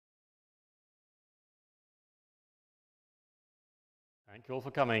Thank you all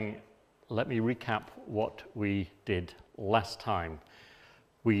for coming. Let me recap what we did last time.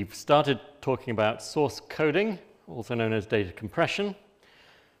 We've started talking about source coding, also known as data compression.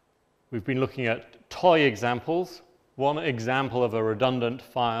 We've been looking at toy examples. One example of a redundant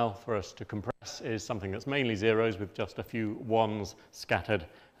file for us to compress is something that's mainly zeros with just a few ones scattered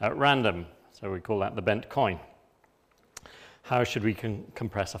at random. So we call that the bent coin. How should we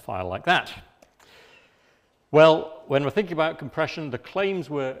compress a file like that? Well, when we're thinking about compression, the claims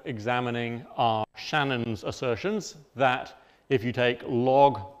we're examining are Shannon's assertions that if you take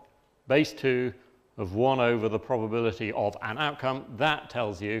log base 2 of 1 over the probability of an outcome, that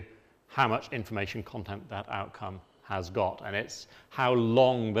tells you how much information content that outcome has got. And it's how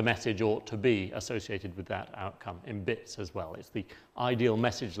long the message ought to be associated with that outcome in bits as well. It's the ideal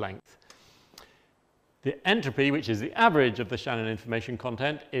message length. The entropy, which is the average of the Shannon information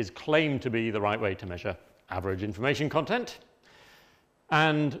content, is claimed to be the right way to measure average information content.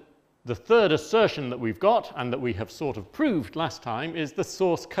 And the third assertion that we've got, and that we have sort of proved last time, is the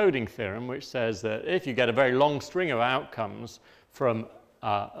source coding theorem, which says that if you get a very long string of outcomes from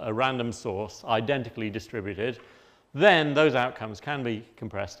a random source, identically distributed, then those outcomes can be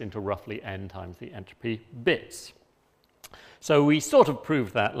compressed into roughly n times the entropy bits. So we sort of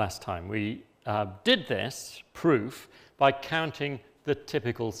proved that last time. We did this proof by counting the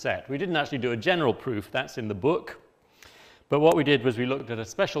typical set. We didn't actually do a general proof, that's in the book. But what we did was we looked at a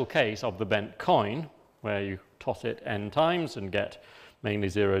special case of the bent coin, where you toss it n times and get mainly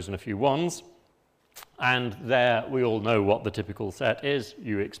zeros and a few ones. And there we all know what the typical set is.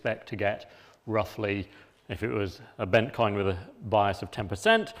 You expect to get roughly, if it was a bent coin with a bias of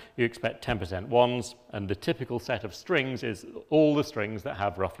 10%, you expect 10% ones, and the typical set of strings is all the strings that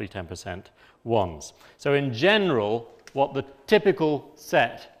have roughly 10% ones. So in general, what the typical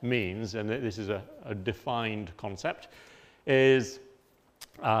set means, and this is a defined concept, is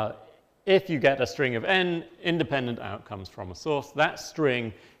if you get a string of n independent outcomes from a source, that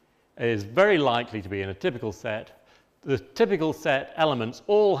string is very likely to be in a typical set. The typical set elements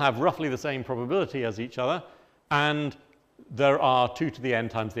all have roughly the same probability as each other, and there are 2 to the n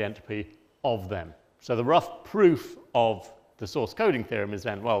times the entropy of them. So the rough proof of the source coding theorem is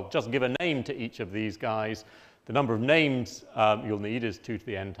then, well, just give a name to each of these guys. The number of names you'll need is 2 to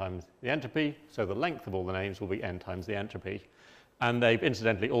the n times the entropy, so the length of all the names will be n times the entropy. And they've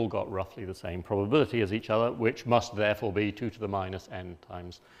incidentally all got roughly the same probability as each other, which must therefore be 2 to the minus n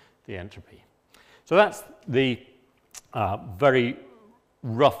times the entropy. So that's the very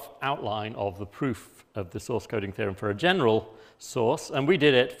rough outline of the proof of the source coding theorem for a general source, and we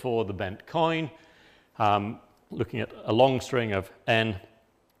did it for the bent coin, looking at a long string of n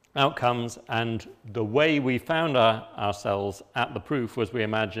outcomes, and the way we found ourselves at the proof was we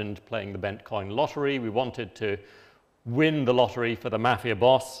imagined playing the bent coin lottery. We wanted to win the lottery for the mafia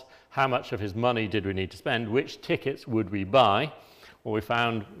boss. How much of his money did we need to spend? Which tickets would we buy? Well, we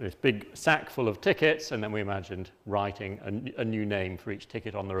found this big sack full of tickets, and then we imagined writing a new name for each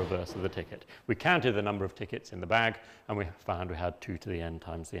ticket on the reverse of the ticket. We counted the number of tickets in the bag, and we found we had 2 to the n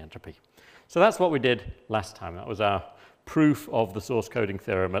times the entropy. So that's what we did last time. That was our proof of the source coding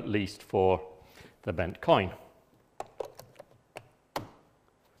theorem, at least for the bent coin.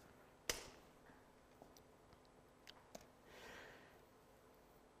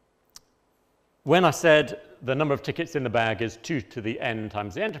 When I said the number of tickets in the bag is 2 to the n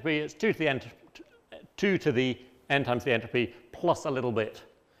times the entropy, it's 2 to the n times the entropy plus a little bit.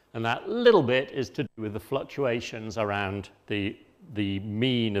 And that little bit is to do with the fluctuations around the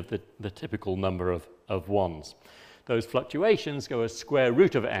mean of the typical number of ones. Those fluctuations go as square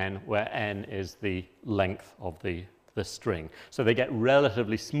root of n, where n is the length of the string. So they get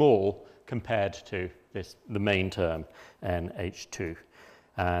relatively small compared to the main term, nh2.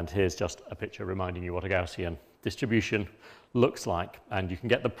 And here's just a picture reminding you what a Gaussian distribution looks like. And you can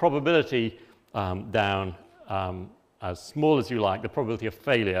get the probability down as small as you like, the probability of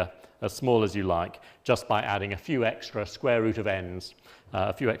failure as small as you like, just by adding a few extra square root of n's,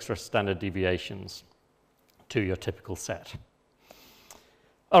 a few extra standard deviations to your typical set.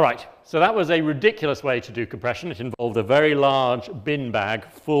 All right, so that was a ridiculous way to do compression. It involved a very large bin bag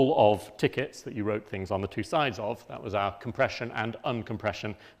full of tickets that you wrote things on the two sides of. That was our compression and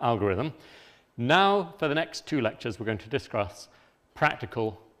uncompression algorithm. Now, for the next 2 lectures, we're going to discuss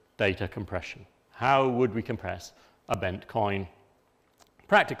practical data compression. How would we compress a bent coin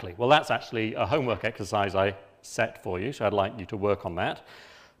practically? Well, that's actually a homework exercise I set for you, so I'd like you to work on that.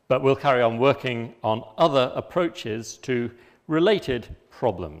 But we'll carry on working on other approaches to related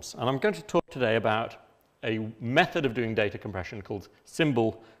problems. And I'm going to talk today about a method of doing data compression called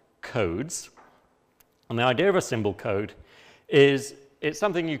symbol codes. And the idea of a symbol code is it's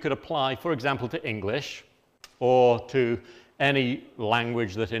something you could apply, for example, to English or to any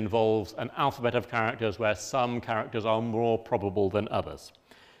language that involves an alphabet of characters where some characters are more probable than others.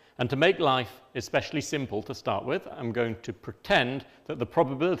 And to make life especially simple to start with, I'm going to pretend that the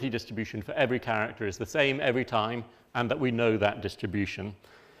probability distribution for every character is the same every time and that we know that distribution.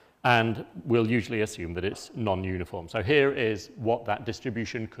 And we'll usually assume that it's non-uniform. So here is what that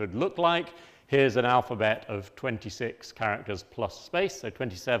distribution could look like. Here's an alphabet of 26 characters plus space, so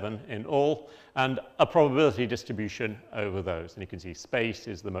 27 in all, and a probability distribution over those. And you can see space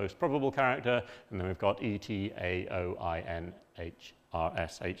is the most probable character, and then we've got E, T, A, O, I, N, H, R,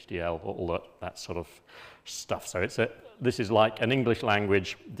 S, H, D, L, all that sort of stuff. So this is like an English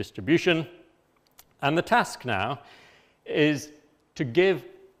language distribution. And the task now is to give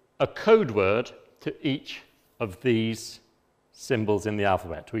a code word to each of these symbols in the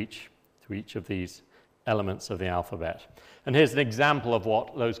alphabet, to each of these elements of the alphabet. And here's an example of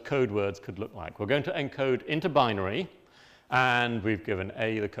what those code words could look like. We're going to encode into binary, and we've given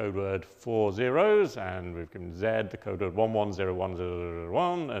A the code word 4 zeros, and we've given Z the code word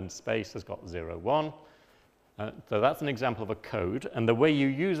 110101, and space has got 01. So that's an example of a code, and the way you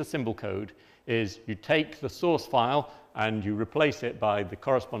use a symbol code is you take the source file and you replace it by the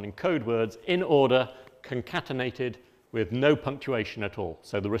corresponding code words in order, concatenated with no punctuation at all.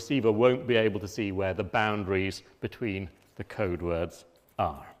 So the receiver won't be able to see where the boundaries between the code words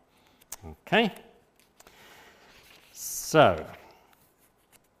are. Okay? So,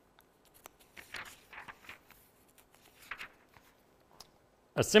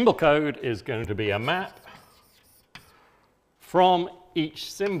 a symbol code is going to be a map from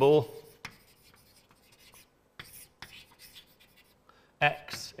each symbol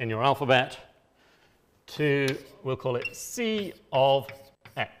X in your alphabet to, we'll call it C of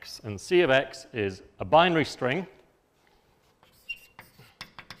X. And C of X is a binary string.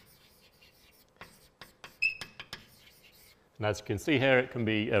 And as you can see here, it can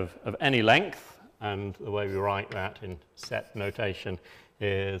be of any length. And the way we write that in set notation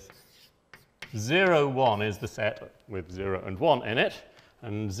is 0, 1 is the set with 0 and 1 in it.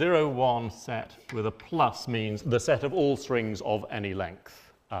 And 0, 1 set with a plus means the set of all strings of any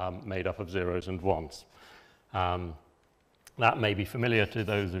length made up of zeros and ones. That may be familiar to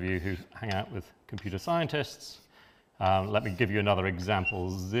those of you who hang out with computer scientists. Let me give you another example.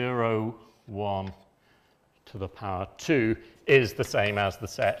 0, 1 to the power 2 is the same as the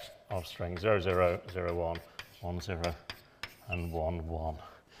set of strings 0, 0, 0, 1, 1, 0, and 1, 1.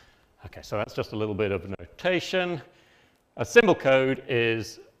 Okay, so that's just a little bit of notation. A symbol code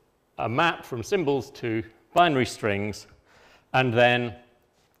is a map from symbols to binary strings, and then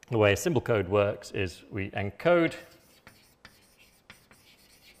the way a symbol code works is we encode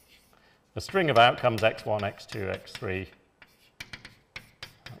a string of outcomes x1, x2, x3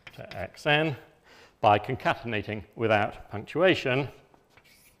 up to xn by concatenating without punctuation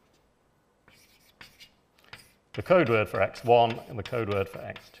the code word for x1 and the code word for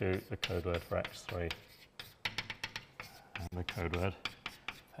x2, the code word for x3, and the code word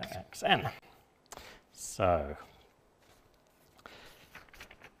for xn. So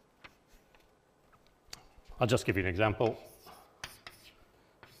I'll just give you an example.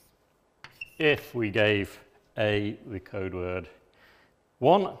 If we gave A the code word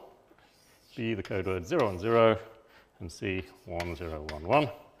 1, B the code word 0 and 0, and C 1, 0, 1, 1,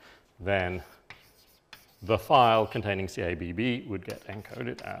 then the file containing CABB would get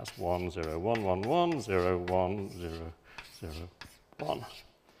encoded as 1, 0, 1, 1, 1, 0, 1, 0, 0, 1,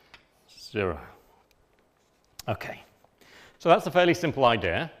 0. Okay. So that's a fairly simple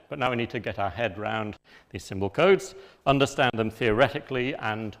idea, but now we need to get our head around these symbol codes, understand them theoretically,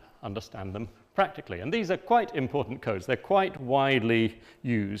 and understand them practically. And these are quite important codes. They're quite widely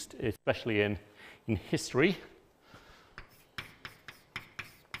used, especially in history.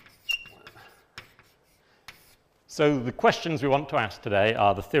 So the questions we want to ask today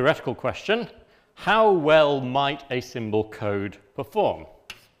are the theoretical question: how well might a symbol code perform?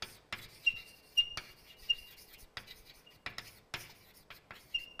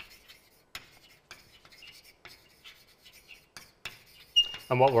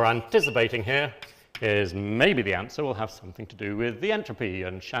 And what we're anticipating here is maybe the answer will have something to do with the entropy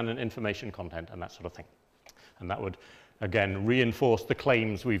and Shannon information content and that sort of thing. And that would, again, reinforce the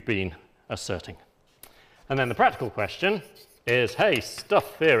claims we've been asserting. And then the practical question is, hey,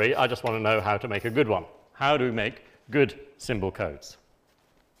 stuff theory, I just want to know how to make a good one. How do we make good symbol codes?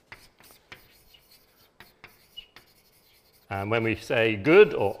 And when we say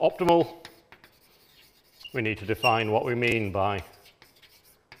good or optimal, we need to define what we mean by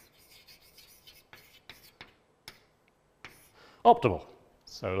optimal.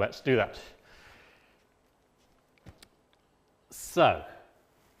 So let's do that. So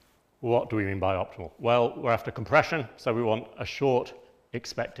what do we mean by optimal? Well, we're after compression, so we want a short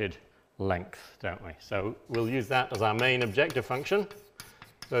expected length, don't we? So we'll use that as our main objective function.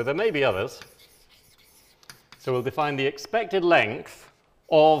 So there may be others. So we'll define the expected length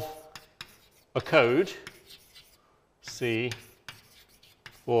of a code, C,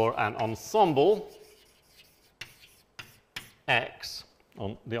 for an ensemble X,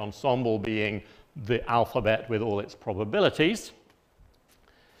 the ensemble being the alphabet with all its probabilities.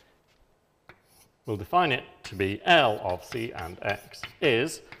 We'll define it to be L of C and X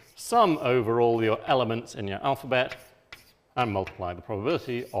is sum over all your elements in your alphabet and multiply the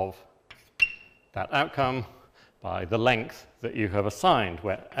probability of that outcome by the length that you have assigned,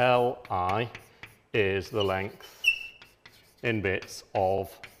 where Li is the length in bits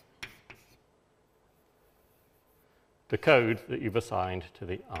of the code that you've assigned to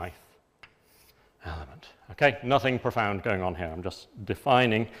the ith element. Okay, nothing profound going on here. I'm just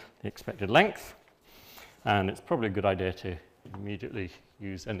defining the expected length, and it's probably a good idea to immediately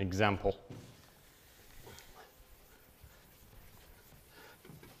use an example.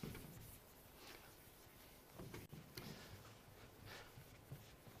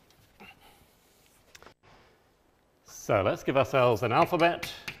 So let's give ourselves an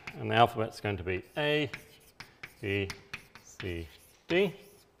alphabet, and the alphabet's going to be A, B, C, D.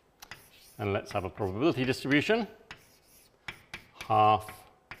 And let's have a probability distribution. Half,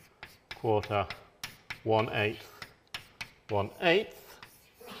 quarter, 1/8, 1/8.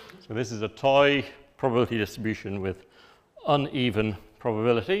 So this is a toy probability distribution with uneven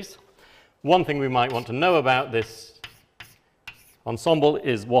probabilities. One thing we might want to know about this ensemble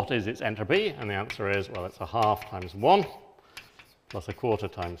is what is its entropy, and the answer is, well, it's a half times 1 plus a quarter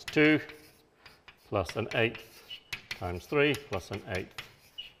times 2 plus an eighth times 3 plus an eighth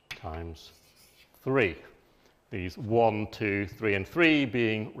times 3. These 1, 2, 3, and 3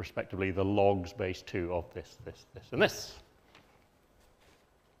 being respectively the logs base 2 of this, this, this, and this.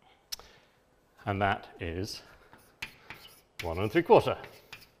 And that is 1 3/4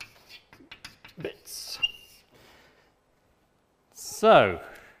 bits. So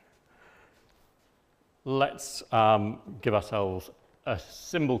let's give ourselves a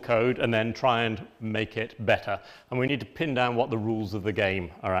symbol code and then try and make it better. And we need to pin down what the rules of the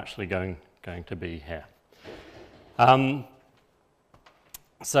game are actually going to be here.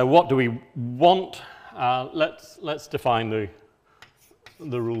 So what do we want? Let's define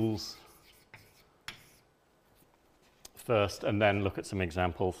the rules first and then look at some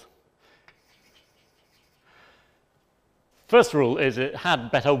examples. First rule is it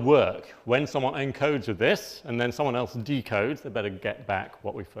had better work. When someone encodes with this and then someone else decodes, they better get back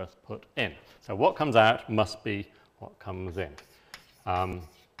what we first put in. So what comes out must be what comes in.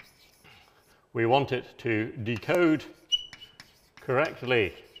 We want it to decode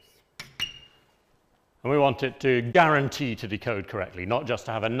correctly. And we want it to guarantee to decode correctly, not just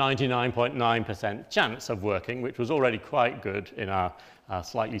to have a 99.9% chance of working, which was already quite good in our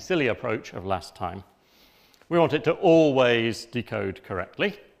slightly silly approach of last time. We want it to always decode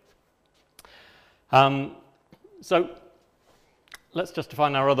correctly. So let's just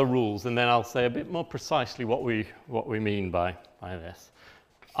define our other rules, and then I'll say a bit more precisely what we mean by this.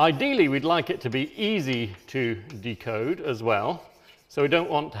 Ideally, we'd like it to be easy to decode as well. So we don't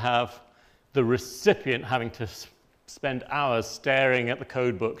want to have the recipient having to spend hours staring at the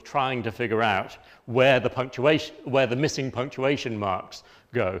code book trying to figure out where the missing punctuation marks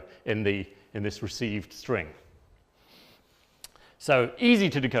go in this received string. So easy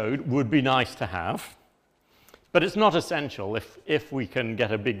to decode would be nice to have, but it's not essential if we can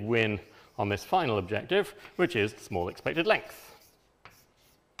get a big win on this final objective, which is small expected length.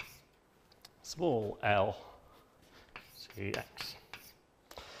 Small l cx.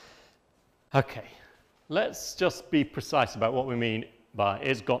 Okay, let's just be precise about what we mean by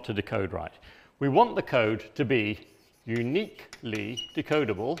it's got to decode right. We want the code to be uniquely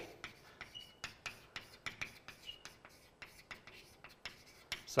decodable.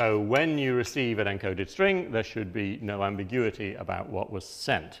 So when you receive an encoded string, there should be no ambiguity about what was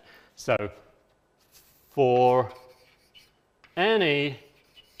sent. So for any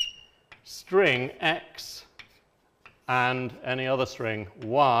string x and any other string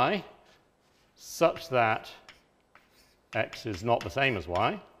y such that x is not the same as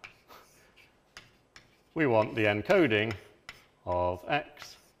y, we want the encoding of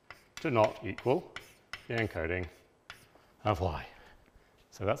x to not equal the encoding of y.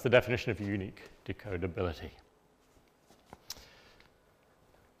 So that's the definition of unique decodability.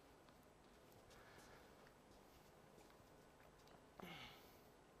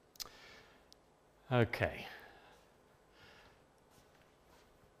 Okay.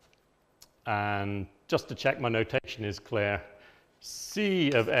 And just to check my notation is clear,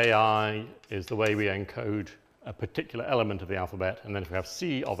 C of AI is the way we encode a particular element of the alphabet, and then if we have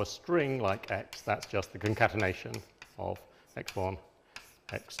C of a string like X, that's just the concatenation of X1,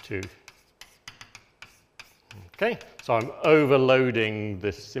 X2. Okay, so I'm overloading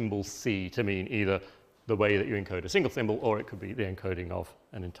this symbol C to mean either the way that you encode a single symbol, or it could be the encoding of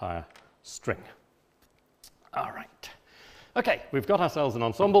an entire string. All right. Okay, we've got ourselves an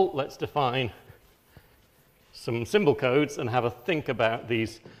ensemble. Let's define some symbol codes and have a think about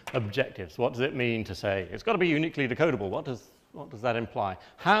these objectives. What does it mean to say it's got to be uniquely decodable? What does that imply?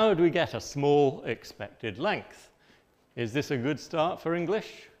 How do we get a small expected length? Is this a good start for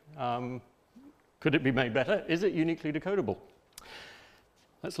English? Could it be made better? Is it uniquely decodable?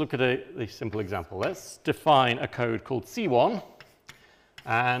 Let's look at a simple example. Let's define a code called C1,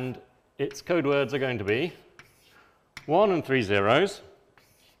 and its code words are going to be 1 and 3 zeros,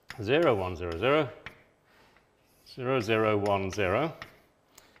 0, 1, 0, 0, 0, 0, 1, 0,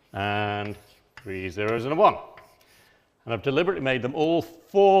 and 3 zeros and a 1. And I've deliberately made them all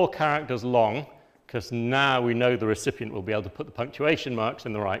 4 characters long, because now we know the recipient will be able to put the punctuation marks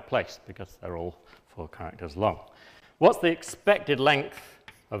in the right place, because they're all 4 characters long. What's the expected length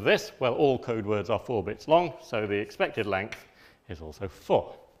of this? Well, all code words are 4 bits long, so the expected length is also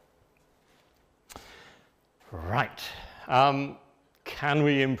 4. Right. Can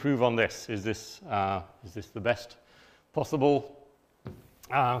we improve on this? Is this the best possible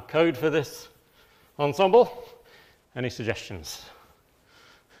code for this ensemble? Any suggestions?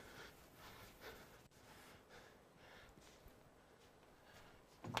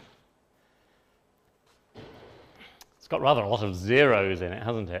 It's got rather a lot of zeros in it,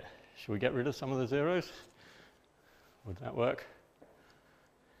 hasn't it? Should we get rid of some of the zeros? Would that work?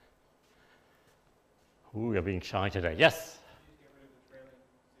 Ooh, you're being shy today. Yes?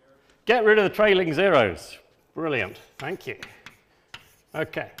 Get rid of the trailing zeros. Brilliant. Thank you.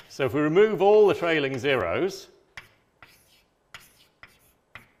 Okay, so if we remove all the trailing zeros,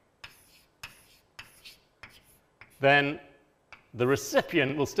 then the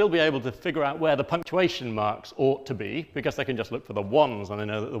recipient will still be able to figure out where the punctuation marks ought to be, because they can just look for the 1s and they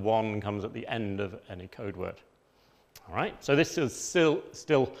know that the 1 comes at the end of any code word. All right, so this is still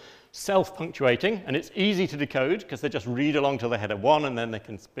self-punctuating, and it's easy to decode because they just read along till they hit a 1 and then they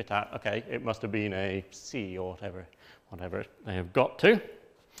can spit out, okay, it must have been a C or whatever they have got to.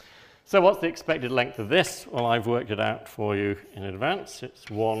 So what's the expected length of this? Well, I've worked it out for you in advance. It's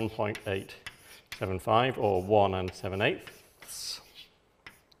 1.875 or 1 7/8.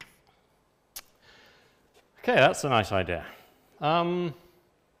 Okay, that's a nice idea.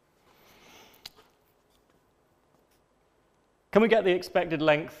 Can we get the expected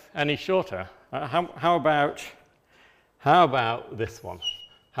length any shorter? How about this one?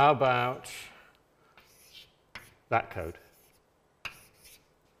 How about that code?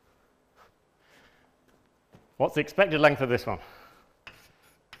 What's the expected length of this one?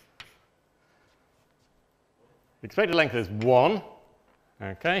 The expected length is 1.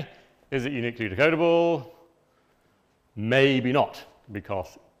 Okay. Is it uniquely decodable? Maybe not,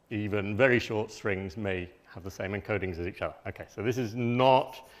 because even very short strings may have the same encodings as each other. Okay, so this is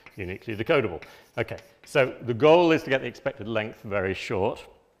not uniquely decodable. Okay, so the goal is to get the expected length very short.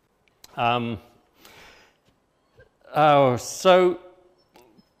 So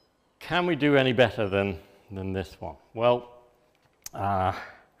can we do any better than this one? Well, how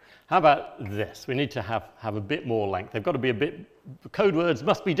about this? We need to have a bit more length. They've got to be a bit, code words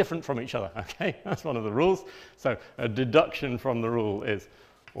must be different from each other, okay? That's one of the rules. So a deduction from the rule is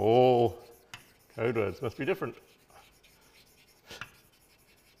all code words must be different.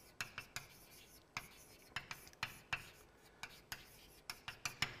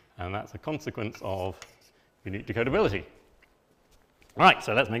 And that's a consequence of unique decodability. Right,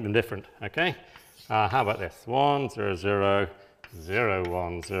 so let's make them different, okay? How about this? 1, 0, 0, 0,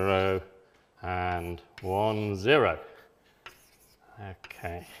 1, 0, and 1, 0.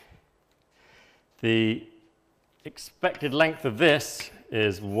 Okay. The expected length of this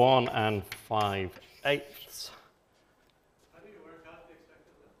is 1 5/8. How do you work out the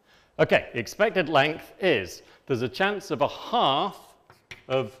expected length? Okay, the expected length is, there's a chance of a half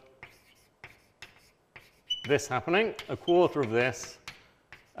of this happening, a quarter of this,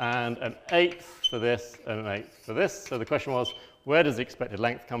 and an eighth for this, and an eighth for this. So the question was, where does the expected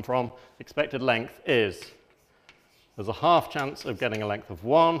length come from? The expected length is, there's a half chance of getting a length of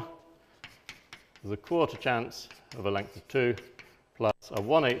 1, there's a quarter chance of a length of 2, plus a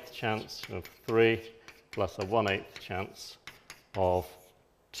 1/8 chance of 3, plus a 1/8 chance of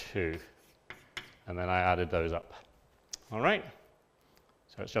 2. and then I added those up. All right?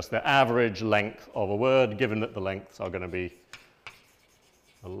 So it's just the average length of a word, given that the lengths are going to be,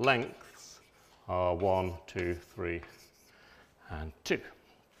 the lengths are 1, 2, 3, and 2.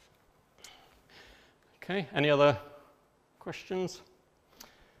 Okay, any other questions?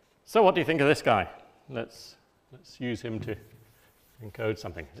 So what do you think of this guy? Let's use him to encode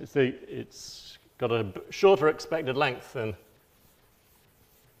something. It's got a shorter expected length than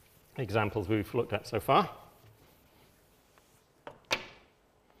examples we've looked at so far.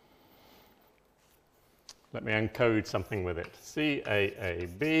 Let me encode something with it.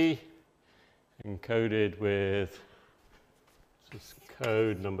 CAAB encoded with, this is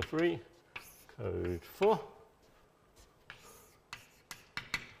code number 3, code 4.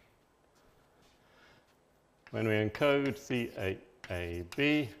 When we encode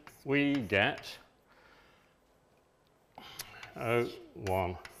CAAB, we get 0,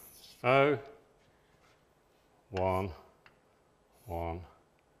 1, 0, 1, 1,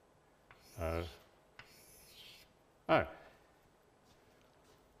 0, 0.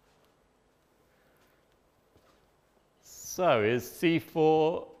 So is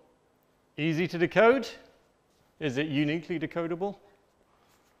C4 easy to decode? Is it uniquely decodable?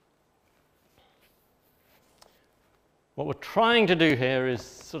 What we're trying to do here is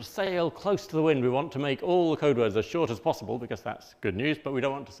sort of sail close to the wind. We want to make all the code words as short as possible because that's good news, but we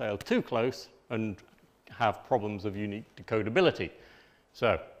don't want to sail too close and have problems of unique decodability.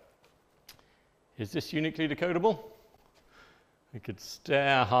 So, is this uniquely decodable? We could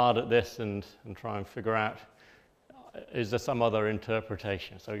stare hard at this and try and figure out, is there some other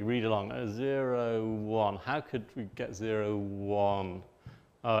interpretation? So you read along, 0, 1. How could we get 0, 1?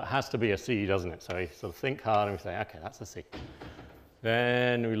 Oh, it has to be a C, doesn't it? So we sort of think hard and we say, okay, that's a C.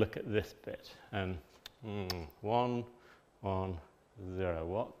 Then we look at this bit and 1, 1, 0.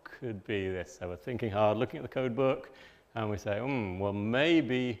 What could be this? So we're thinking hard, looking at the code book, and we say, well,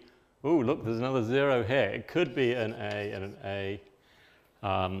 maybe, oh, look, there's another 0 here. It could be an A and an A,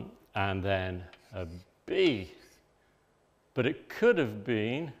 and then a B. But it could have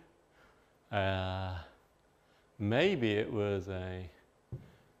been, maybe it was an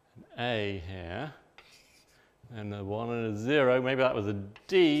A here, and a 1 and a 0. Maybe that was a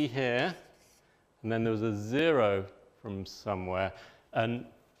D here, and then there was a 0 from somewhere. And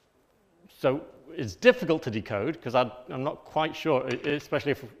so it's difficult to decode because I'm not quite sure,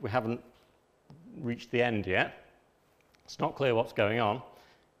 especially if we haven't reached the end yet. It's not clear what's going on.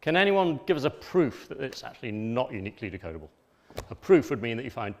 Can anyone give us a proof that it's actually not uniquely decodable? A proof would mean that you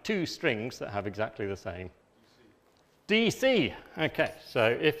find two strings that have exactly the same DC. Okay,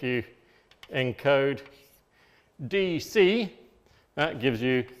 so if you encode DC, that gives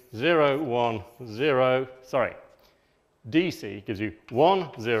you 0, 1, 0, sorry, DC gives you 1,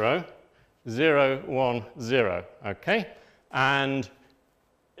 0, 0, 1, 0, okay? And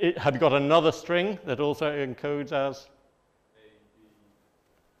have you got another string that also encodes as?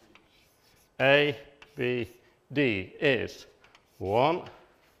 A, B, D is 1,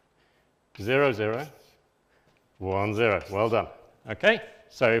 0, 0, 1, 0. Well done. Okay,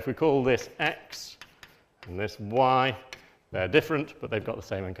 so if we call this X and this Y, they're different, but they've got the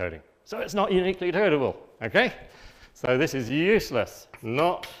same encoding. So it's not uniquely decodable. Okay, so this is useless,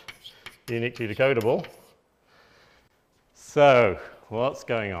 not uniquely decodable. So what's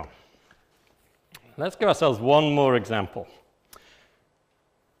going on? Let's give ourselves one more example.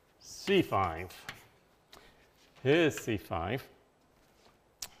 C5. Here's C5.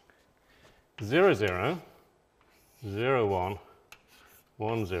 0, 0, 0, 1,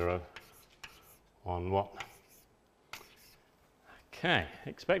 1, 0, 1, 1. Okay,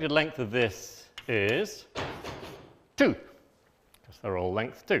 expected length of this is 2, because they're all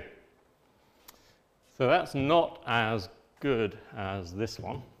length 2. So that's not as good as this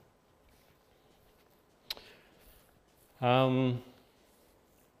one.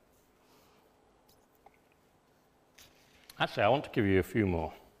 Actually, I want to give you a few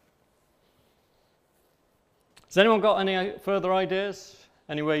more. Has anyone got any further ideas?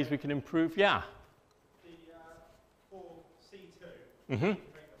 Any ways we can improve? Yeah? For C2, Mm-hmm. make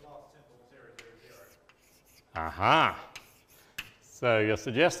the last symbol 0, 0, 0. Aha. So you're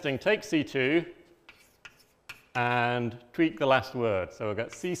suggesting take C2 and tweak the last word. So we've got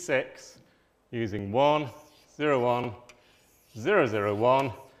C6 using 1, 0, 1, 0, 0,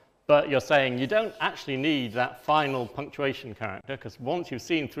 1. But you're saying you don't actually need that final punctuation character because once you've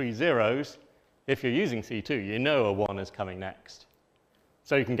seen 3 zeros, if you're using C2, you know a 1 is coming next.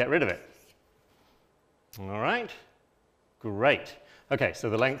 So you can get rid of it. All right? Great. Okay, so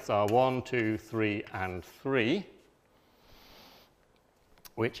the lengths are 1, 2, 3, and 3,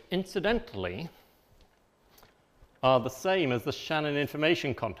 which incidentally are the same as the Shannon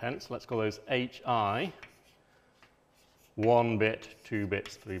information contents. Let's call those HI, 1 bit, 2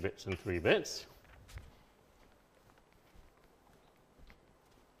 bits, 3 bits, and 3 bits.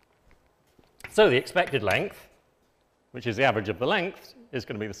 So the expected length, which is the average of the length, is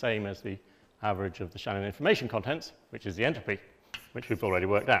going to be the same as the average of the Shannon information contents, which is the entropy, which we've already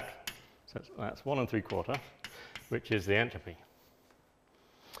worked out. So that's 1 3/4, which is the entropy.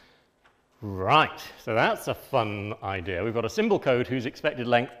 Right, so that's a fun idea. We've got a symbol code whose expected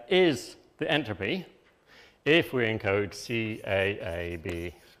length is the entropy. If we encode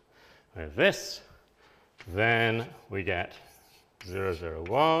CAAB with this, then we get 0, 0,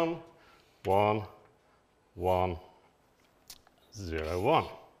 1, 1, 1, 0, 1.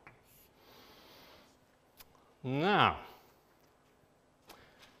 Now,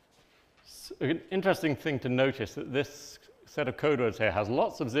 an interesting thing to notice that this set of code words here has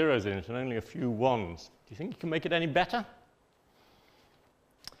lots of zeros in it and only a few ones. Do you think you can make it any better?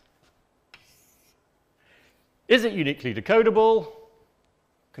 Is it uniquely decodable?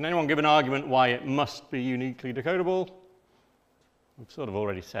 Can anyone give an argument why it must be uniquely decodable? We've sort of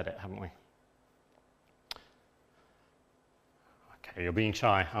already said it, haven't we? Okay, you're being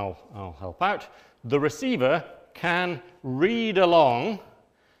shy. I'll help out. The receiver can read along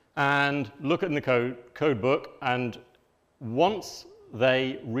and look in the code book, and once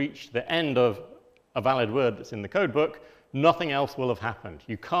they reach the end of a valid word that's in the code book, nothing else will have happened.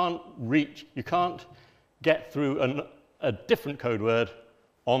 You can't get through a different code word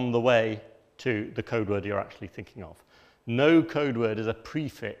on the way to the code word you're actually thinking of. No code word is a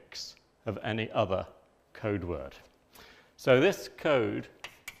prefix of any other code word. So this code,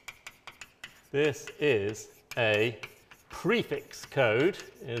 this is a prefix code,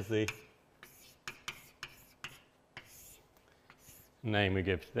 is the name we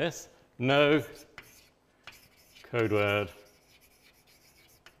give to this. No code word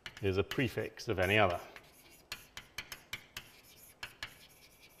is a prefix of any other.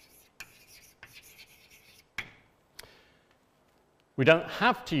 We don't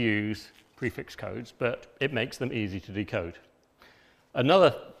have to use prefix codes, but it makes them easy to decode.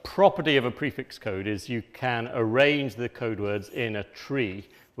 Another property of a prefix code is you can arrange the code words in a tree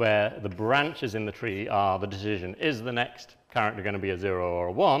where the branches in the tree are the decision, is the next character going to be a 0 or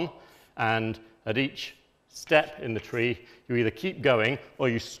a 1? And at each step in the tree, you either keep going or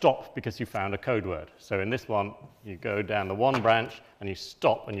you stop because you found a code word. So in this one, you go down the 1 branch and you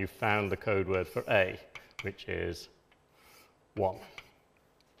stop and you found the code word for A, which is 1.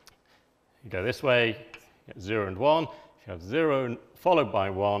 You go this way, you get 0 and 1. If you have 0 followed by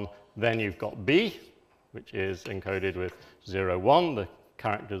 1, then you've got B, which is encoded with 0, 1, the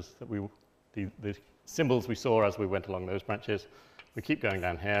characters that the symbols we saw as we went along those branches. We keep going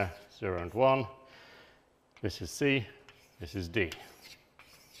down here, 0 and 1. This is C, this is D.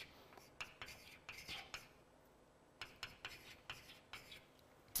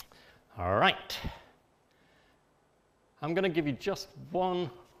 All right. I'm going to give you just one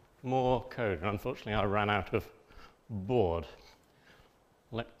more code, and unfortunately I ran out of board.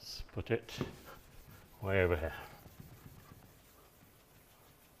 Let's put it way over here.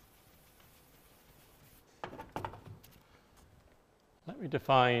 Let me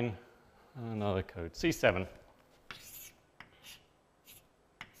define another code, C7.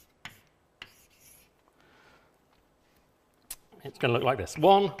 It's going to look like this: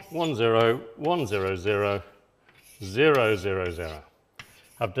 1, 1, 0, 1, 0, 0, 0, 0, 0.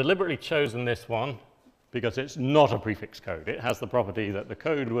 I've deliberately chosen this one because it's not a prefix code. It has the property that the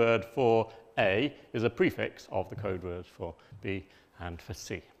code word for A is a prefix of the code words for B and for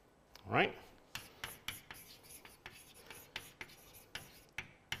C. All right?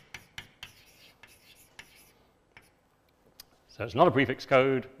 So it's not a prefix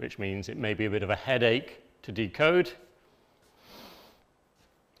code, which means it may be a bit of a headache to decode.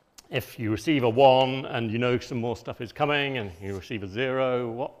 If you receive a 1 and you know some more stuff is coming and you receive a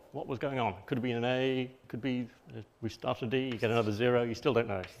 0, what was going on? Could have been an A, could be, we start a D, you get another 0, you still don't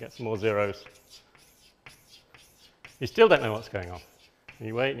know, you get some more zeros. You still don't know what's going on. And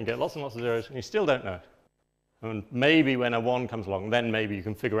you wait and you get lots and lots of zeros and you still don't know. And maybe when a 1 comes along, then maybe you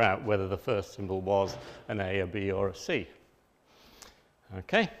can figure out whether the first symbol was an A, a B, or a C.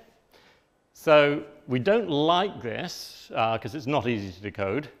 Okay? So we don't like this because it's not easy to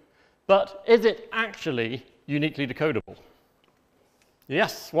decode. But is it actually uniquely decodable?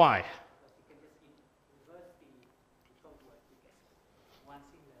 Yes, why?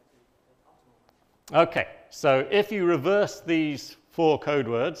 Okay, so if you reverse these 4 code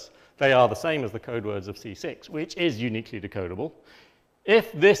words, they are the same as the code words of C6, which is uniquely decodable. if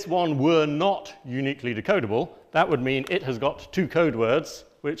this one were not uniquely decodable, that would mean it has got two code words,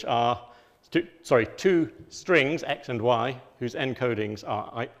 which are, two strings, x and y, whose encodings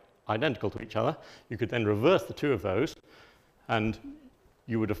are identical to each other. You could then reverse the two of those, and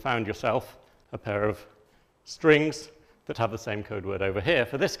you would have found yourself a pair of strings that have the same code word over here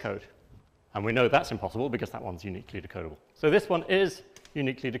for this code. And we know that's impossible because that one's uniquely decodable. So this one is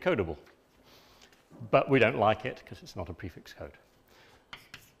uniquely decodable. But we don't like it because it's not a prefix code.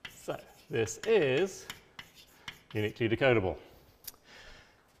 So this is uniquely decodable.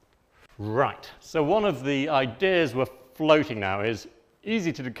 Right. So one of the ideas we're floating now is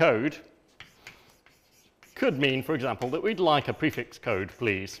easy to decode could mean, for example, that we'd like a prefix code,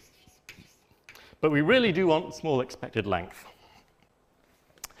 please. But we really do want small expected length.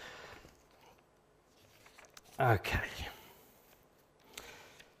 Okay.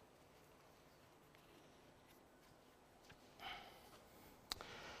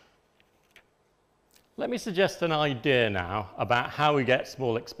 Let me suggest an idea now about how we get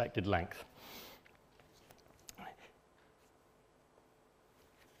small expected length.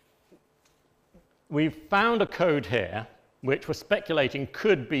 We've found a code here which we're speculating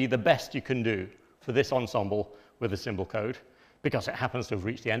could be the best you can do for this ensemble with a symbol code, because it happens to have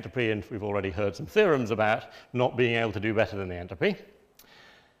reached the entropy, and we've already heard some theorems about not being able to do better than the entropy.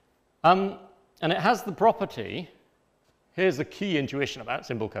 And it has the property, here's the key intuition about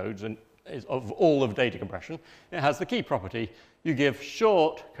symbol codes and of all of data compression. It has the key property, you give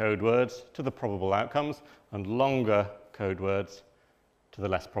short code words to the probable outcomes and longer code words to the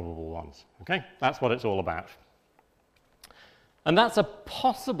less probable ones. Okay? That's what it's all about. And that's a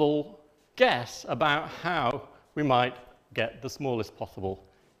possible guess about how we might get the smallest possible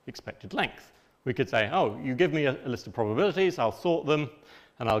expected length. We could say, oh, you give me a list of probabilities, I'll sort them,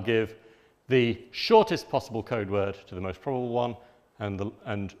 and I'll give the shortest possible code word to the most probable one,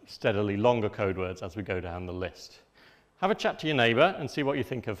 and steadily longer code words as we go down the list. Have a chat to your neighbor and see what you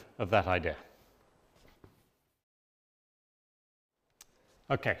think of that idea.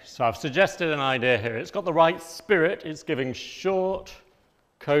 Okay, so I've suggested an idea here. It's got the right spirit. It's giving short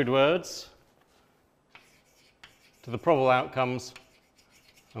code words to the probable outcomes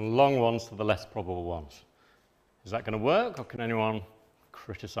and long ones to the less probable ones. Is that going to work, or can anyone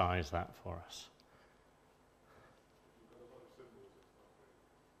criticize that for us?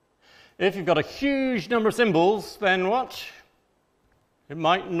 If you've got a huge number of symbols, then what? It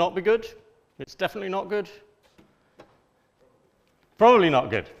might not be good. It's definitely not good. Probably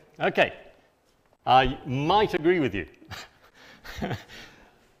not good. Okay. I might agree with you.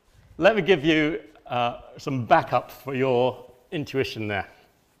 Let me give you some backup for your intuition there.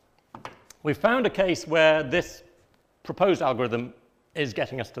 We found a case where this proposed algorithm is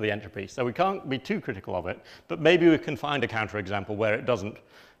getting us to the entropy, so we can't be too critical of it, but maybe we can find a counterexample where it doesn't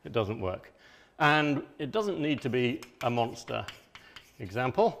work. And it doesn't need to be a monster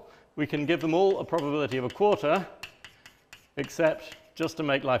example. We can give them all a probability of a quarter, except just to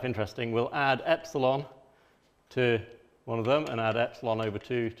make life interesting, we'll add epsilon to one of them and add epsilon over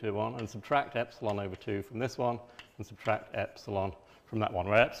 2 to one, and subtract epsilon over 2 from this one, and subtract epsilon from that one,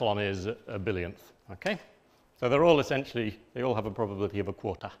 where epsilon is a billionth. Okay? So they're all essentially, they all have a probability of a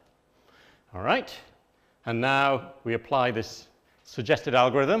quarter. All right? And now we apply this suggested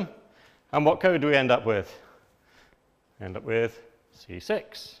algorithm, and what code do we end up with? We end up with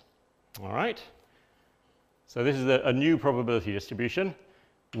C6. All right? So this is a new probability distribution.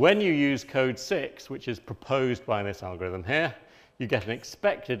 When you use code 6, which is proposed by this algorithm here, you get an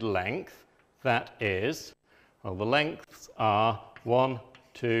expected length that is, well, the lengths are 1,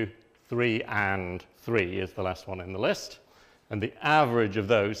 2, 3, and 3 is the last one in the list. And the average of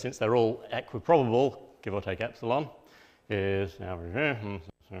those, since they're all equiprobable, give or take epsilon, is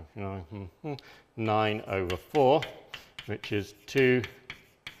 9 over 4, which is 2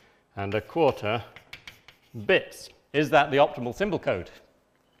 and a quarter bits. Is that the optimal symbol code?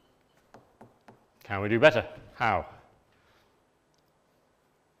 Can we do better? How?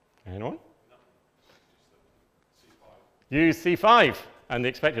 Anyone? Use C5, and the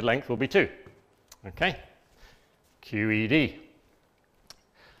expected length will be 2. Okay? QED.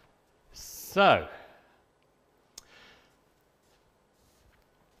 So,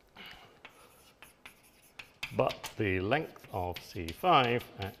 but the length of C5,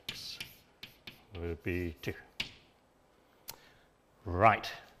 x, would be 2. Right.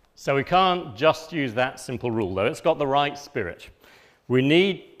 So we can't just use that simple rule, though. It's got the right spirit. We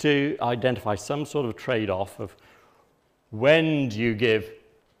need to identify some sort of trade-off of when do you give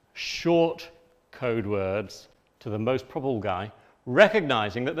short code words to the most probable guy,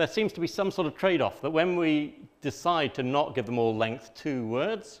 recognizing that there seems to be some sort of trade-off, that when we decide to not give them all length 2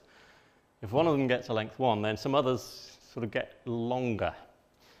 words, if one of them gets a length 1, then some others sort of get longer.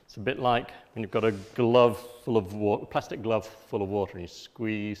 It's a bit like when you've got a glove full of water, plastic glove full of water, and you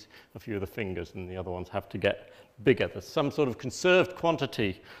squeeze a few of the fingers, and the other ones have to get bigger. There's some sort of conserved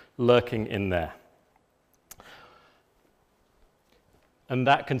quantity lurking in there. And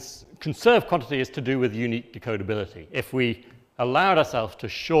that conserved quantity is to do with unique decodability. If we allowed ourselves to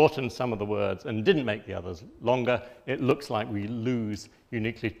shorten some of the words and didn't make the others longer, it looks like we lose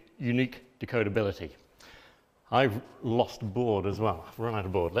unique decodability. I've lost board as well. I've run out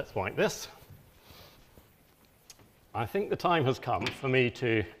of board. Let's wipe this. I think the time has come for me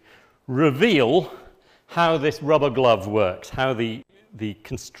to reveal how this rubber glove works, how the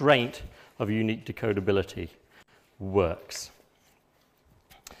constraint of unique decodability works.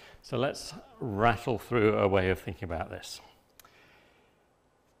 So let's rattle through a way of thinking about this.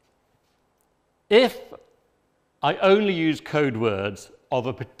 If I only use code words of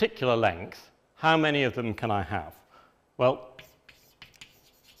a particular length, how many of them can I have? Well,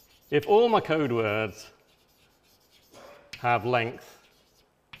 if all my code words have length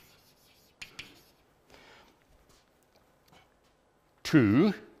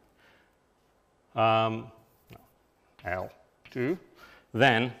L2,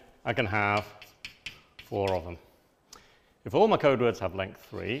 then I can have 4 of them. If all my code words have length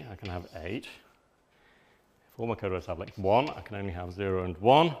 3, I can have 8. If all my code words have length 1, I can only have 0 and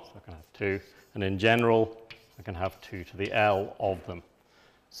 1, so I can have 2. And in general, I can have 2 to the L of them.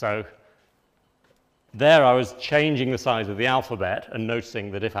 So there I was changing the size of the alphabet and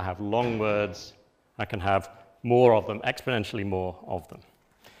noticing that if I have long words, I can have more of them, exponentially more of them.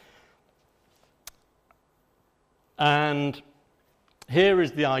 And here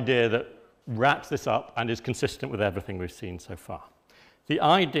is the idea that wraps this up and is consistent with everything we've seen so far. The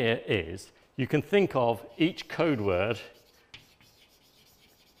idea is you can think of each code word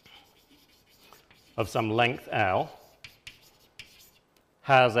of some length L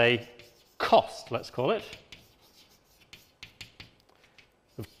has a cost, let's call it,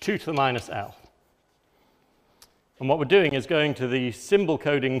 of 2 to the minus L. And what we're doing is going to the symbol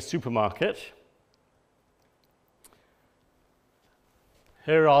coding supermarket.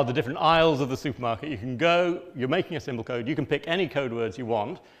 Here are the different aisles of the supermarket. You can go, you're making a symbol code, you can pick any code words you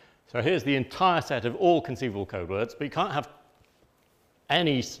want. So here's the entire set of all conceivable code words, but you can't have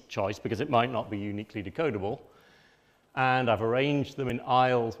any choice because it might not be uniquely decodable. And I've arranged them in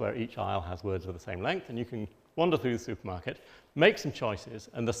aisles where each aisle has words of the same length, and you can wander through the supermarket, make some choices,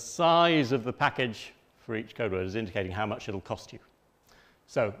 and the size of the package for each code word is indicating how much it'll cost you.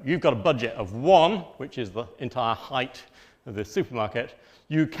 So you've got a budget of 1, which is the entire height of the supermarket.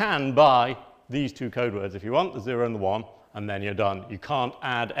 You can buy these 2 code words if you want, the 0 and the 1, and then you're done. You can't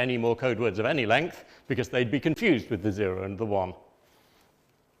add any more code words of any length because they'd be confused with the 0 and the 1.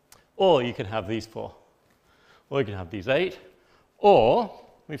 Or you can have these 4. Or you can have these 8. Or,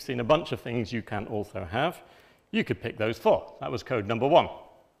 we've seen a bunch of things you can also have. You could pick those 4. That was code number 1.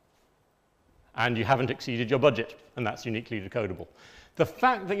 And you haven't exceeded your budget, and that's uniquely decodable. The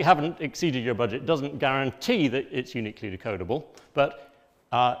fact that you haven't exceeded your budget doesn't guarantee that it's uniquely decodable, but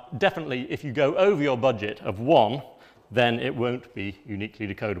definitely if you go over your budget of 1, then it won't be uniquely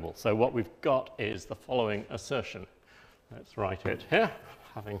decodable. So what we've got is the following assertion. Let's write it here,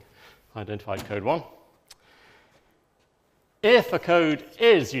 having identified code 1. If a code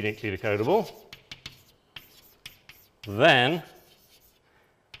is uniquely decodable, then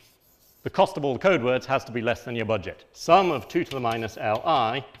the cost of all the code words has to be less than your budget. Sum of 2 to the minus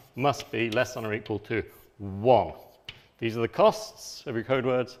Li must be less than or equal to 1. These are the costs of your code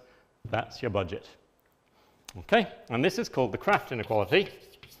words. That's your budget. Okay, and this is called the Kraft inequality.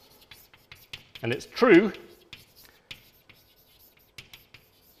 And it's true.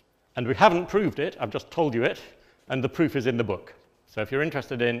 And we haven't proved it. I've just told you it. And the proof is in the book. So if you're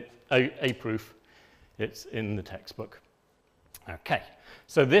interested in a proof, it's in the textbook. Okay,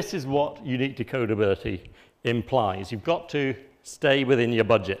 so this is what unique decodability implies. You've got to stay within your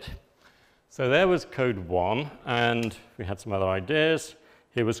budget. So there was code 1, and we had some other ideas.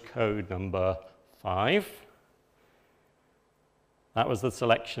 Here was code number 5. That was the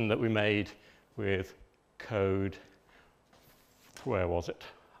selection that we made with code, where was it?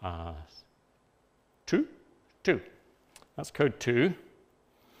 2? 2. That's code 2,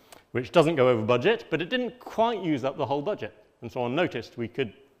 which doesn't go over budget, but it didn't quite use up the whole budget. And so on noticed we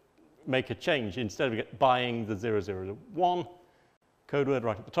could make a change. Instead of buying the 001 code word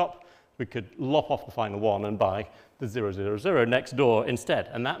right at the top, we could lop off the final 1 and buy the 000 next door instead.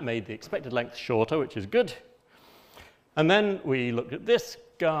 And that made the expected length shorter, which is good. And then we looked at this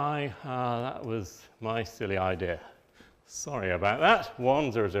guy, that was my silly idea. Sorry about that.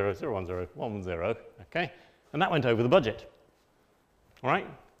 1, 0, 0, 0, 1, 0, 1, 0, okay? And that went over the budget, all right?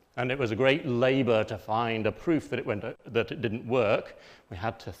 And it was a great labor to find a proof that it didn't work. We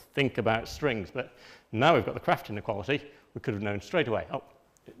had to think about strings, but now we've got the craft inequality, we could have known straight away, oh,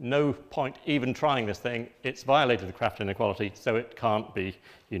 no point even trying this thing, it's violated the craft inequality, so it can't be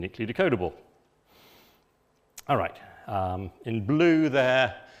uniquely decodable. All right, in blue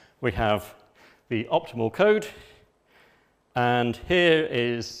there we have the optimal code, and here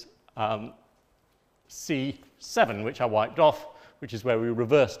is C7, which I wiped off, which is where we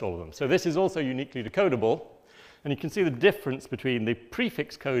reversed all of them. So this is also uniquely decodable, and you can see the difference between the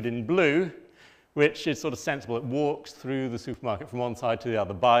prefix code in blue, which is sort of sensible. It walks through the supermarket from one side to the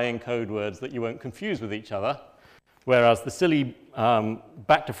other, buying code words that you won't confuse with each other, whereas the silly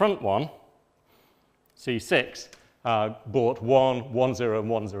back to front one, C6, bought 1, 1, 0, and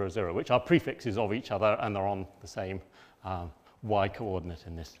 1, 0, 0, which are prefixes of each other, and they're on the same y coordinate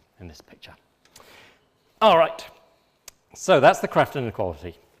in this picture. All right, so that's the craft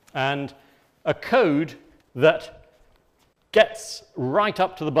inequality, and a code that gets right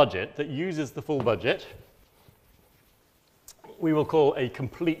up to the budget, that uses the full budget, we will call a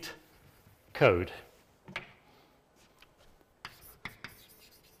complete code.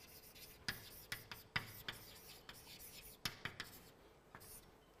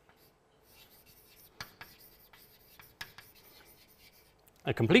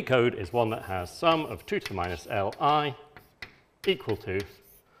 A complete code is one that has sum of 2 to the minus li equal to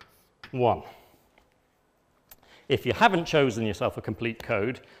 1. If you haven't chosen yourself a complete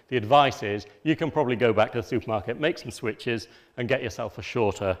code, the advice is you can probably go back to the supermarket, make some switches, and get yourself a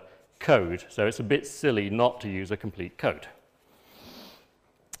shorter code. So it's a bit silly not to use a complete code.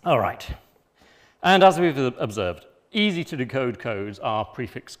 All right. And as we've observed, easy to decode codes are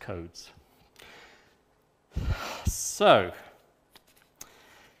prefix codes. So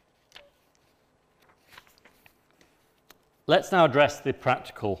let's now address the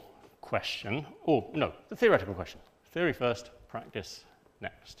practical question, or no, the theoretical question. Theory first, practice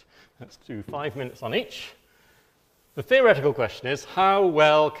next. Let's do 5 minutes on each. The theoretical question is, how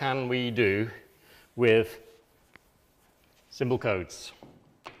well can we do with symbol codes?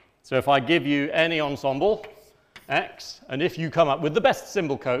 So if I give you any ensemble, X, and if you come up with the best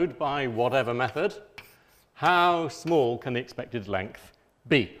symbol code by whatever method, how small can the expected length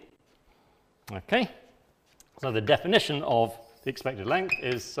be? Okay, so the definition of the expected length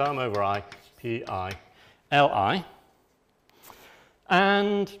is sum over I, pi, li.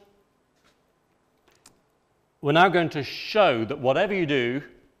 And we're now going to show that whatever you do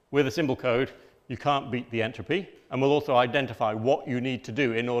with a symbol code, you can't beat the entropy. And we'll also identify what you need to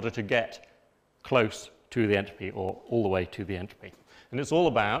do in order to get close to the entropy or all the way to the entropy. And it's all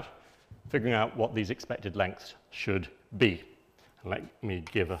about figuring out what these expected lengths should be. And let me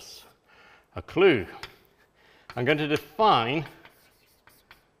give us a clue. I'm going to define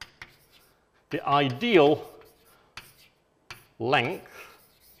the ideal length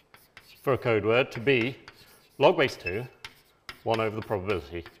for a code word to be log base 2, 1 over the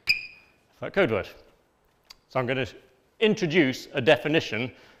probability of that code word. So I'm going to introduce a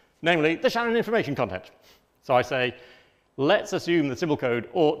definition, namely the Shannon information content. So I say, let's assume the symbol code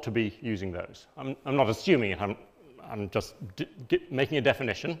ought to be using those. I'm not assuming it, I'm just making a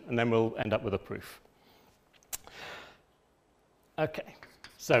definition, and then we'll end up with a proof. Okay,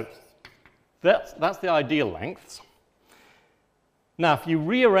 so that's the ideal lengths. Now, if you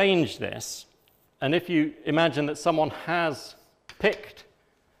rearrange this, and if you imagine that someone has picked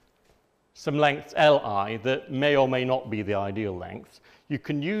some lengths li that may or may not be the ideal lengths, you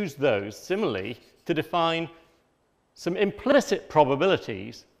can use those similarly to define some implicit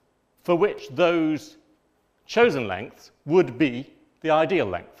probabilities for which those chosen lengths would be the ideal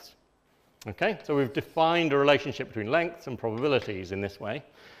lengths. Okay, so we've defined a relationship between lengths and probabilities in this way,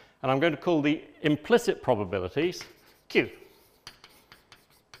 and I'm going to call the implicit probabilities Q.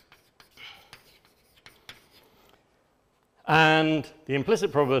 And the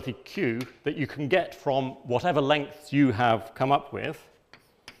implicit probability Q that you can get from whatever lengths you have come up with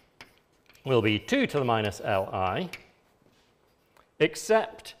will be 2 to the minus li,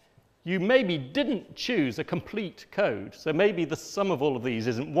 except you maybe didn't choose a complete code. So maybe the sum of all of these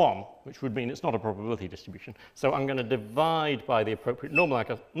isn't 1, which would mean it's not a probability distribution. So I'm going to divide by the appropriate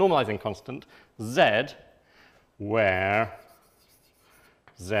normalizing constant, z, where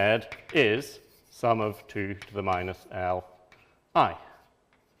z is sum of 2 to the minus li,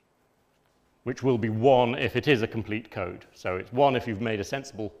 which will be 1 if it is a complete code. So it's 1 if you've made a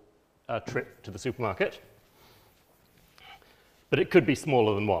sensible trip to the supermarket. but it could be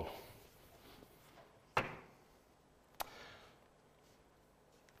smaller than 1.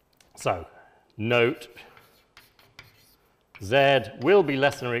 So note Z will be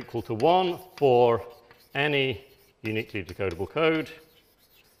less than or equal to 1 for any uniquely decodable code,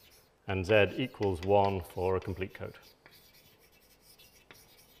 and Z equals 1 for a complete code.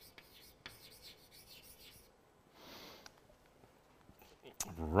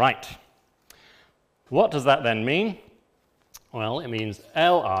 Right. What does that then mean? Well, it means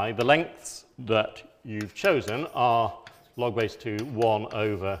Li, the lengths that you've chosen are log base 2 1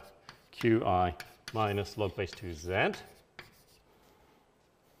 over Qi minus log base 2 Z.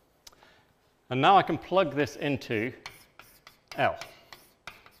 And now I can plug this into L.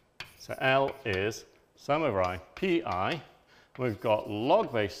 So L is sum over I Pi. We've got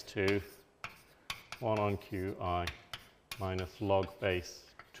log base 2 1 on Qi minus log base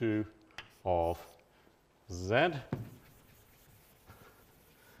 2 of Z.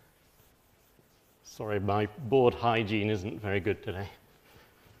 Sorry, my board hygiene isn't very good today.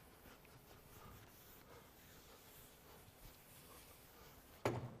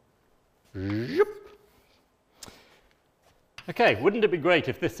 Okay, wouldn't it be great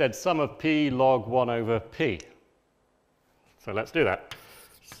if this said sum of P log 1 over P? So let's do that.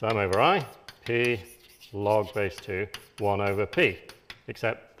 Sum over I, P log base 2, 1 over P.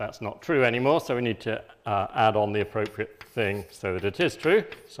 Except that's not true anymore, so we need to add on the appropriate thing so that it is true.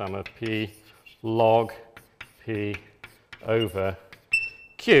 Sum of P log P over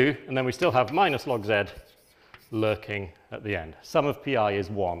Q, and then we still have minus log Z lurking at the end. Sum of Pi is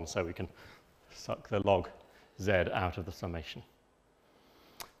 1, so we can suck the log Z out of the summation.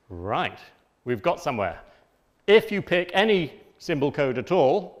 Right, we've got somewhere. If you pick any symbol code at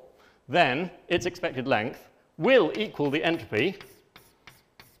all, then its expected length will equal the entropy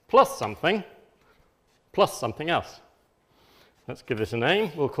plus something else. Let's give this a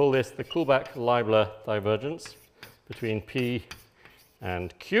name. We'll call this the Kullback-Leibler divergence between P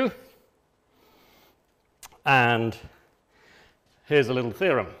and Q. And here's a little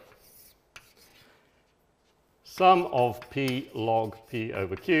theorem. Sum of P log P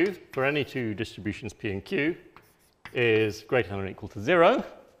over Q for any two distributions P and Q is greater than or equal to 0.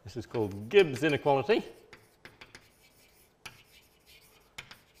 This is called Gibbs inequality.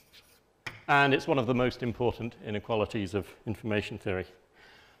 And it's one of the most important inequalities of information theory.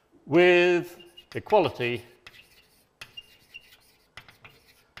 With equality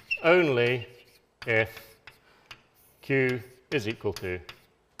only if Q is equal to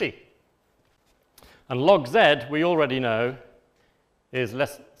P. And log Z, we already know, is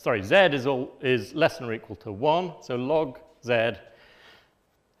less than or equal to 1. So log Z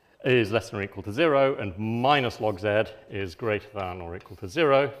is less than or equal to 0, and minus log Z is greater than or equal to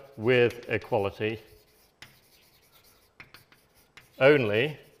 0, with equality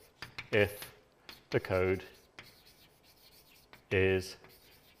only if the code is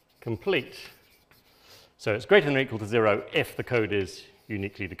complete. So it's greater than or equal to 0 if the code is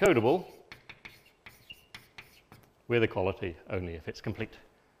uniquely decodable, with equality only if it's complete.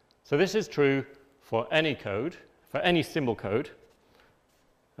 So this is true for any code, for any symbol code.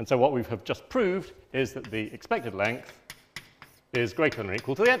 And so what we have just proved is that the expected length is greater than or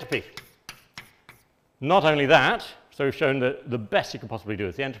equal to the entropy. Not only that, so we've shown that the best you could possibly do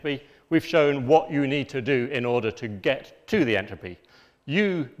is the entropy. We've shown what you need to do in order to get to the entropy.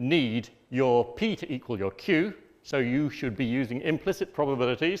 You need your P to equal your Q, so you should be using implicit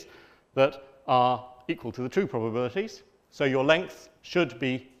probabilities that are equal to the true probabilities. So your length should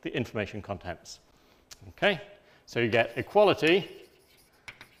be the information contents. Okay, so you get equality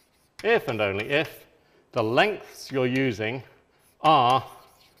if and only if the lengths you're using are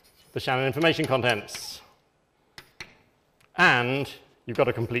the Shannon information contents. And you've got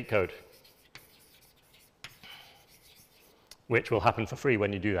a complete code, which will happen for free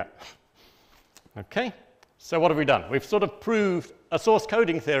when you do that. Okay, so what have we done? We've sort of proved a source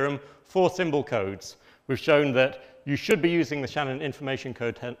coding theorem for symbol codes. We've shown that you should be using the Shannon information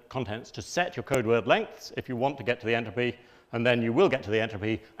contents to set your code word lengths if you want to get to the entropy, and then you will get to the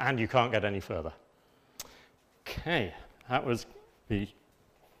entropy, and you can't get any further. Okay, that was the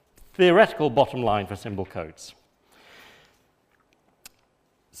theoretical bottom line for symbol codes.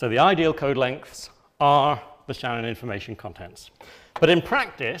 So the ideal code lengths are the Shannon information contents. But in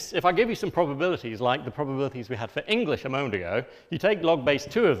practice, if I give you some probabilities, like the probabilities we had for English a moment ago, you take log base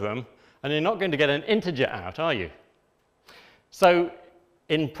 2 of them, and you're not going to get an integer out, are you? So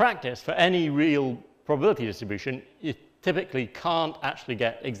in practice, for any real probability distribution, you typically can't actually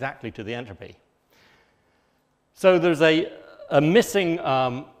get exactly to the entropy. So there's a missing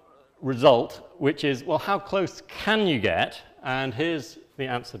result, which is, well, how close can you get? And here's the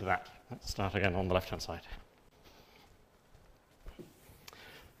answer to that. Let's start again on the left-hand side.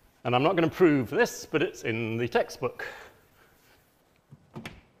 And I'm not going to prove this, but it's in the textbook.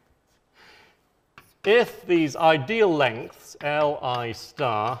 If these ideal lengths, Li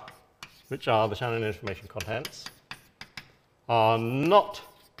star, which are the Shannon information contents, are not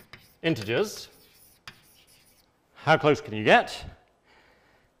integers, how close can you get?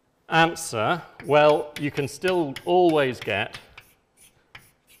 Answer, well, you can still always get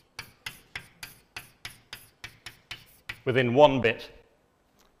within 1 bit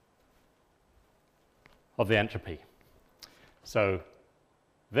of the entropy. So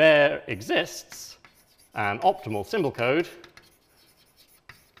there exists an optimal symbol code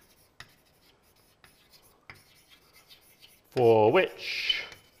for which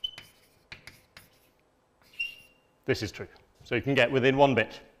this is true. So you can get within 1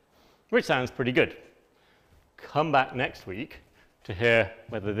 bit, which sounds pretty good. Come back next week to hear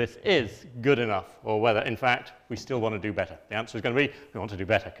whether this is good enough or whether, in fact, we still want to do better. The answer is going to be we want to do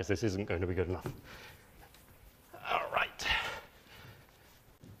better because this isn't going to be good enough. All right.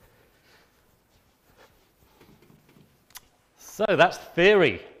 So that's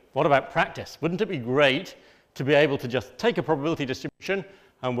theory. What about practice? Wouldn't it be great to be able to just take a probability distribution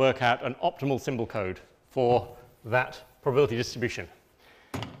and work out an optimal symbol code for that probability distribution?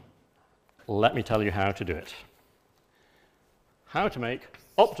 Let me tell you how to do it. How to make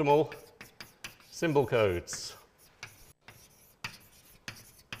optimal symbol codes.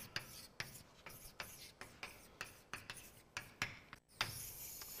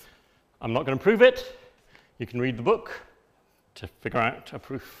 I'm not going to prove it. You can read the book to figure out a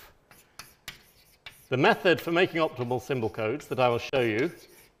proof. The method for making optimal symbol codes that I will show you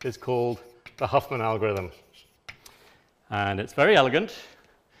is called the Huffman algorithm. And it's very elegant,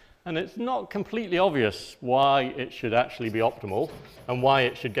 and it's not completely obvious why it should actually be optimal and why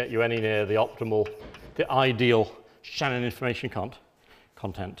it should get you any near the optimal, the ideal Shannon information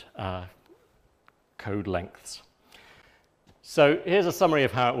content code lengths. So here's a summary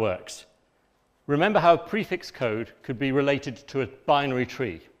of how it works. Remember how prefix code could be related to a binary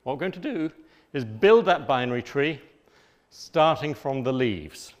tree. What we're going to do is build that binary tree starting from the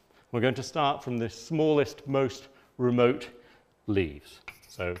leaves. We're going to start from the smallest, most remote leaves.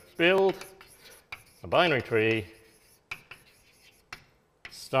 So build a binary tree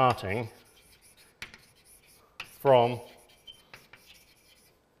starting from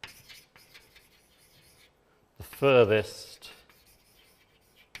the furthest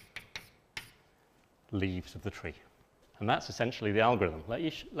leaves of the tree. And that's essentially the algorithm.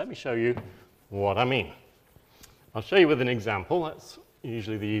 Let me show you what I mean. I'll show you with an example. That's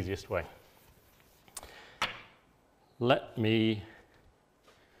usually the easiest way. Let me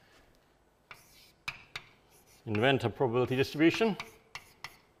invent a probability distribution.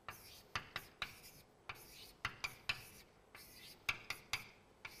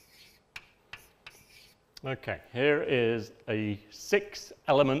 Okay, here is a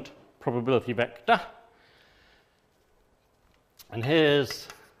 6-element probability vector. And here's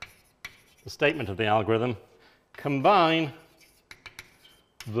the statement of the algorithm. Combine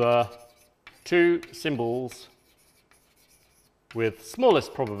the 2 symbols with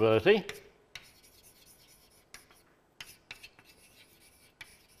smallest probability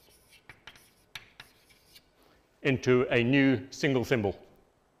into a new single symbol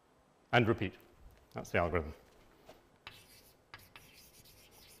and repeat. That's the algorithm.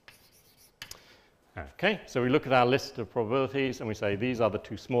 Okay, so we look at our list of probabilities and we say these are the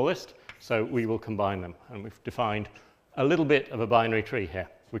 2 smallest, so we will combine them. And we've defined a little bit of a binary tree here.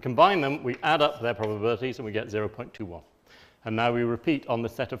 We combine them, we add up their probabilities, and we get 0.21. And now we repeat on the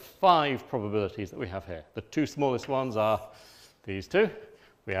set of 5 probabilities that we have here. The 2 smallest ones are these 2.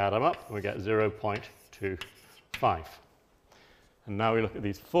 We add them up and we get 0.25. And now we look at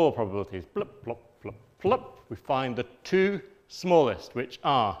these 4 probabilities. Blop, blop, blop, blop. We find the 2 smallest, which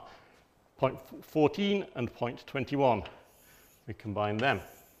are 0.14 and 0.21. We combine them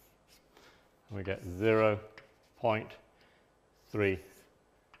and we get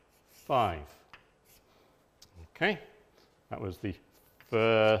 0.35. Okay, that was the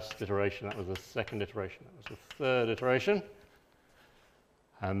first iteration, that was the second iteration, that was the third iteration.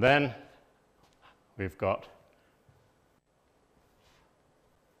 And then we've got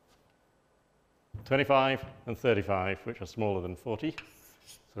 25 and 35, which are smaller than 40.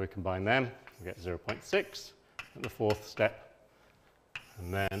 So we combine them, we get 0.6 at the 4th step.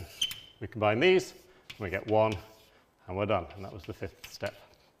 And then we combine these, and we get 1, and we're done. And that was the 5th step.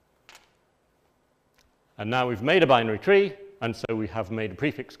 And now we've made a binary tree and so we have made a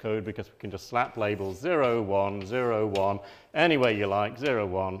prefix code because we can just slap labels 0, 1, 0, 1, any way you like, 0,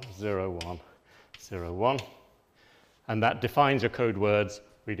 1, 0, 1, 0, 1. And that defines your code words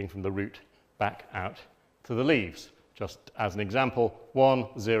reading from the root back out to the leaves. Just as an example,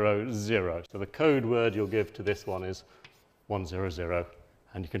 1, 0, 0. So the code word you'll give to this one is 1, 0, 0,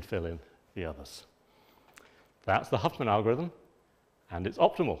 and you can fill in the others. That's the Huffman algorithm, and it's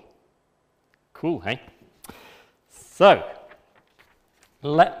optimal. Cool, hey? So,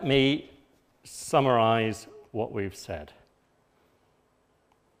 let me summarize what we've said.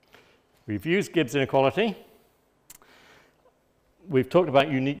 We've used Gibbs inequality. We've talked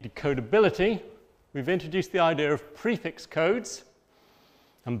about unique decodability. We've introduced the idea of prefix codes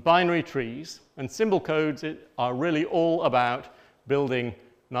and binary trees. And symbol codes are really all about building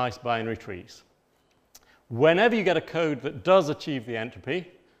nice binary trees. Whenever you get a code that does achieve the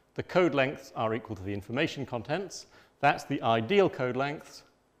entropy, the code lengths are equal to the information contents. That's the ideal code lengths.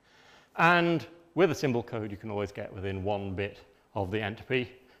 And with a symbol code, you can always get within 1 bit of the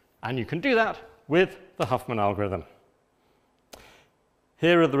entropy. And you can do that with the Huffman algorithm.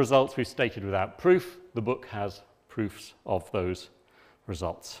 Here are the results we've stated without proof. The book has proofs of those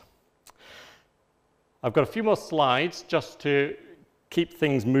results. I've got a few more slides just to keep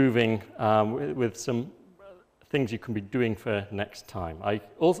things moving with some things you can be doing for next time. I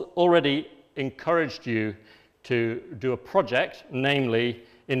also already encouraged you to do a project, namely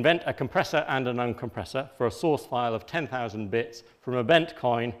invent a compressor and an uncompressor for a source file of 10,000 bits from a bent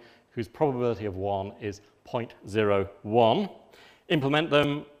coin whose probability of 1 is 0.01. Implement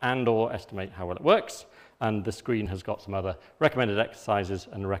them and or estimate how well it works. And the screen has got some other recommended exercises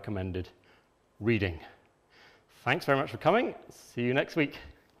and recommended reading. Thanks very much for coming. See you next week.